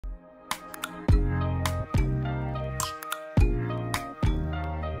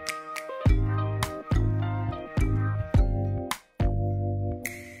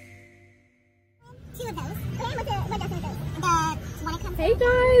Hey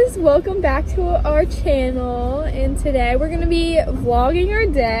guys, welcome back to our channel, and today we're gonna be vlogging our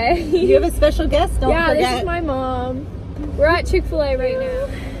day. You have a special guest, don't forget. Yeah, this is my mom. We're at Chick-fil-A right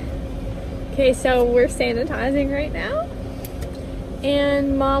now. Okay, so we're sanitizing right now.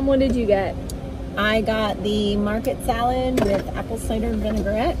 And Mom, what did you get? I got the market salad with apple cider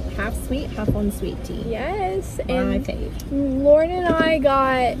vinaigrette, half sweet, half unsweet tea. Yes, My and fave. Lauren and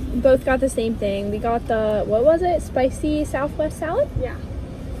I both got the same thing. We got the, what was it? Spicy Southwest salad? Yeah.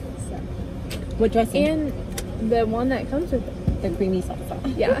 So. What dressing? And the one that comes with it. The creamy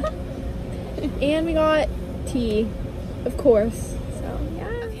salsa. Yeah. And we got tea, of course. So, yeah.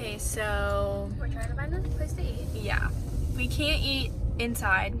 Okay, so We're trying to find a place to eat. yeah. We can't eat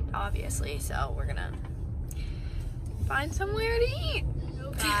inside, obviously, so we're gonna find somewhere to eat.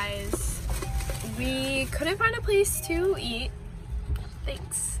 Guys, we couldn't find a place to eat.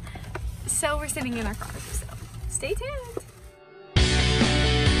 Thanks. So we're sitting in our cars, so stay tuned.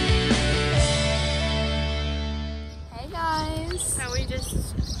 Hey guys. So we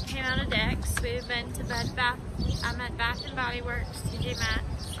just came out of Dex. We've been to Bed Bath. I'm at Bath and Body Works, TJ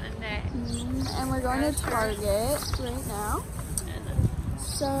Maxx, And we're going to Target right now.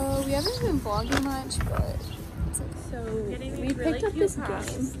 So we haven't been vlogging much, but so we picked up this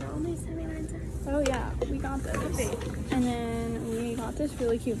game. Only 79 cents. Oh yeah, we got this. And then we got this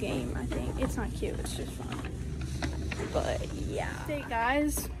really cute game, I think. It's not cute, it's just fun. But yeah. Hey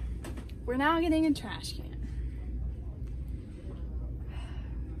guys, we're now getting a trash can.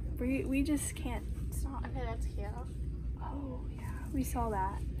 We just can't stop. Okay, that's cute. Oh yeah, we saw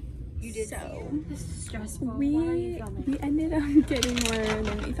that. You did. So This is stressful. we ended up getting more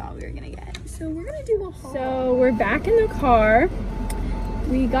than we thought we were gonna get. So we're gonna do a haul. So we're back in the car.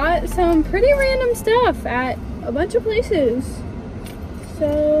 We got some pretty random stuff at a bunch of places.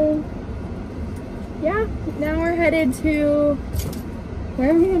 So yeah, now we're headed to, where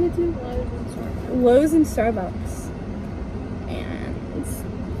are we headed to? Lowe's and Starbucks. And it's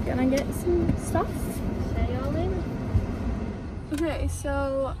gonna get some stuff. Say y'all later. Okay,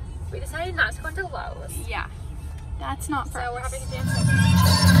 so We decided not to go to Lowe's. yeah, that's not for So we're us. having a dance.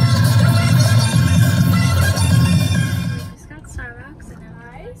 We just got Starbucks and now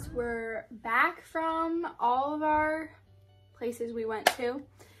Guys, we're back from all of our places we went to.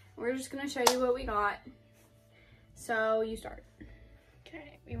 We're just gonna show you what we got. So you start.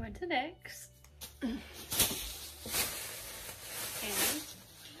 okay, we went to Dex. And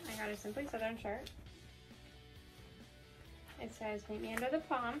I got a Simply Southern shirt. It says, meet me under the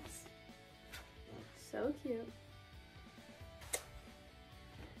palms. So cute.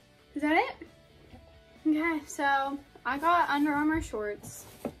 Is that it? Okay, so I got Under Armour shorts.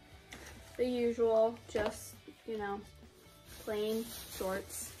 The usual, just, you know, plain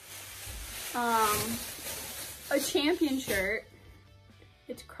shorts. A Champion shirt.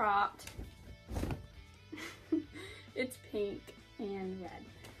 It's cropped. It's pink and red.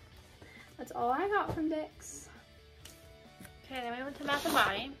 That's all I got from Dick's. Okay, then we went to Bath and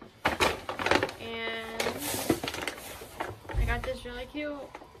Body. And I got this really cute,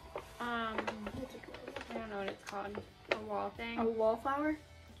 I don't know what it's called, a wall thing. A wallflower?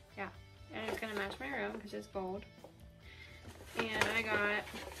 Yeah, and it's gonna match my room because it's gold. And I got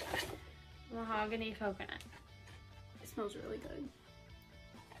mahogany coconut. It smells really good.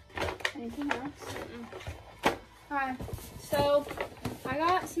 Anything else? Alright, so I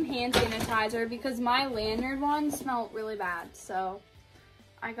got some hand sanitizer because my lanyard one smelled really bad. So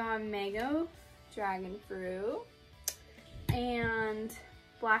I got mango, dragon fruit, and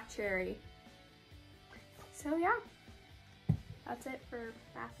black cherry. So yeah, that's it for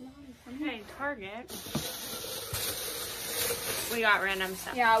Bath and Body for me. Okay, Target. We got random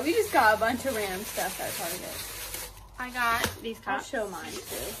stuff. Yeah, we just got a bunch of random stuff at Target. I got these I'll cups. show mine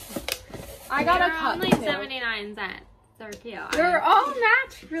too. I got a cup only too. 79 cents. They're cute. They're all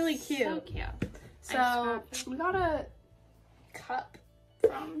matched really cute. So cute. So we got a cup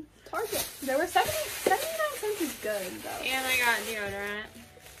from Target. There were 79 cents is good though. And I got deodorant.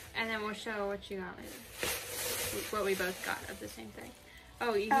 And then we'll show what you got later. What we both got of the same thing.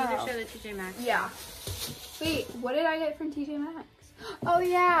 Oh, you need to show the TJ Maxx. Yeah. Wait, what did I get from TJ Maxx? Oh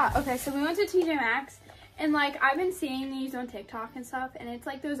yeah. Okay, so we went to TJ Maxx and like I've been seeing these on TikTok and stuff, and it's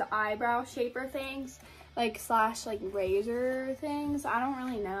like those eyebrow shaper things, like slash like razor things. I don't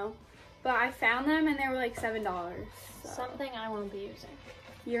really know. But I found them and they were like $7. So. Something I won't be using.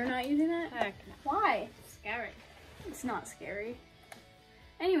 You're not using it? Heck no. Why? Scary. It's not scary.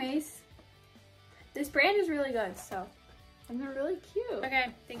 Anyways, this brand is really good, so. And they're really cute. Okay,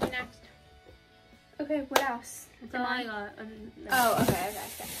 thank you next. Okay, what else? That's all I got. Oh, okay.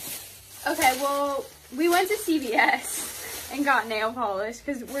 Okay, well, we went to CVS and got nail polish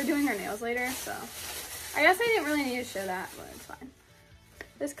because we're doing her nails later, so I guess I didn't really need to show that, but it's fine.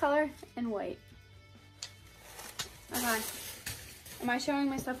 This color and white. Okay. Am I showing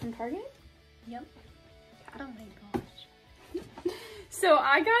my stuff from Target? Yep. Oh my gosh. So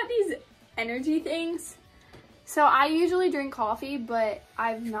I got these energy things. So I usually drink coffee, but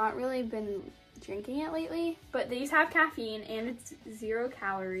I've not really been drinking it lately. But these have caffeine and it's 0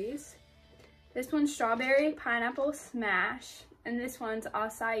 calories. This one's strawberry pineapple smash, and this one's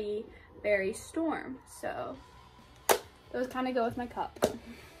acai berry storm. So those kind of go with my cup.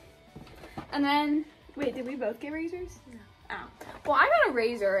 And then, wait, did we both get razors? No. Oh. Well, I got a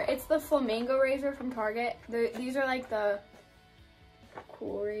razor. It's the flamingo razor from Target. These are like the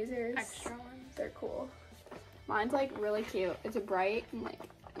cool razors. Extra ones. They're cool. Mine's like really cute. It's a bright and like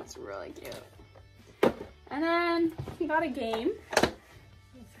it's really cute. And then we got a game.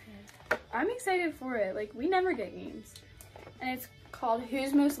 I'm excited for it. Like, we never get games. And it's called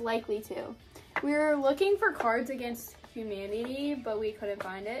Who's Most Likely To. We were looking for Cards Against Humanity, but we couldn't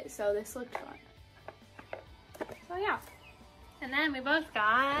find it, so this looked fun. So yeah. And then we both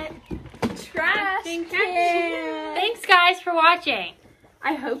got Trash can. Thanks guys for watching.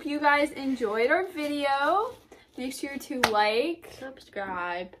 I hope you guys enjoyed our video. Make sure to like,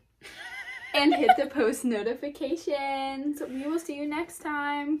 Subscribe. and hit the post notifications. We will see you next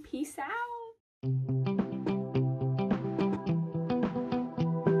time. Peace out.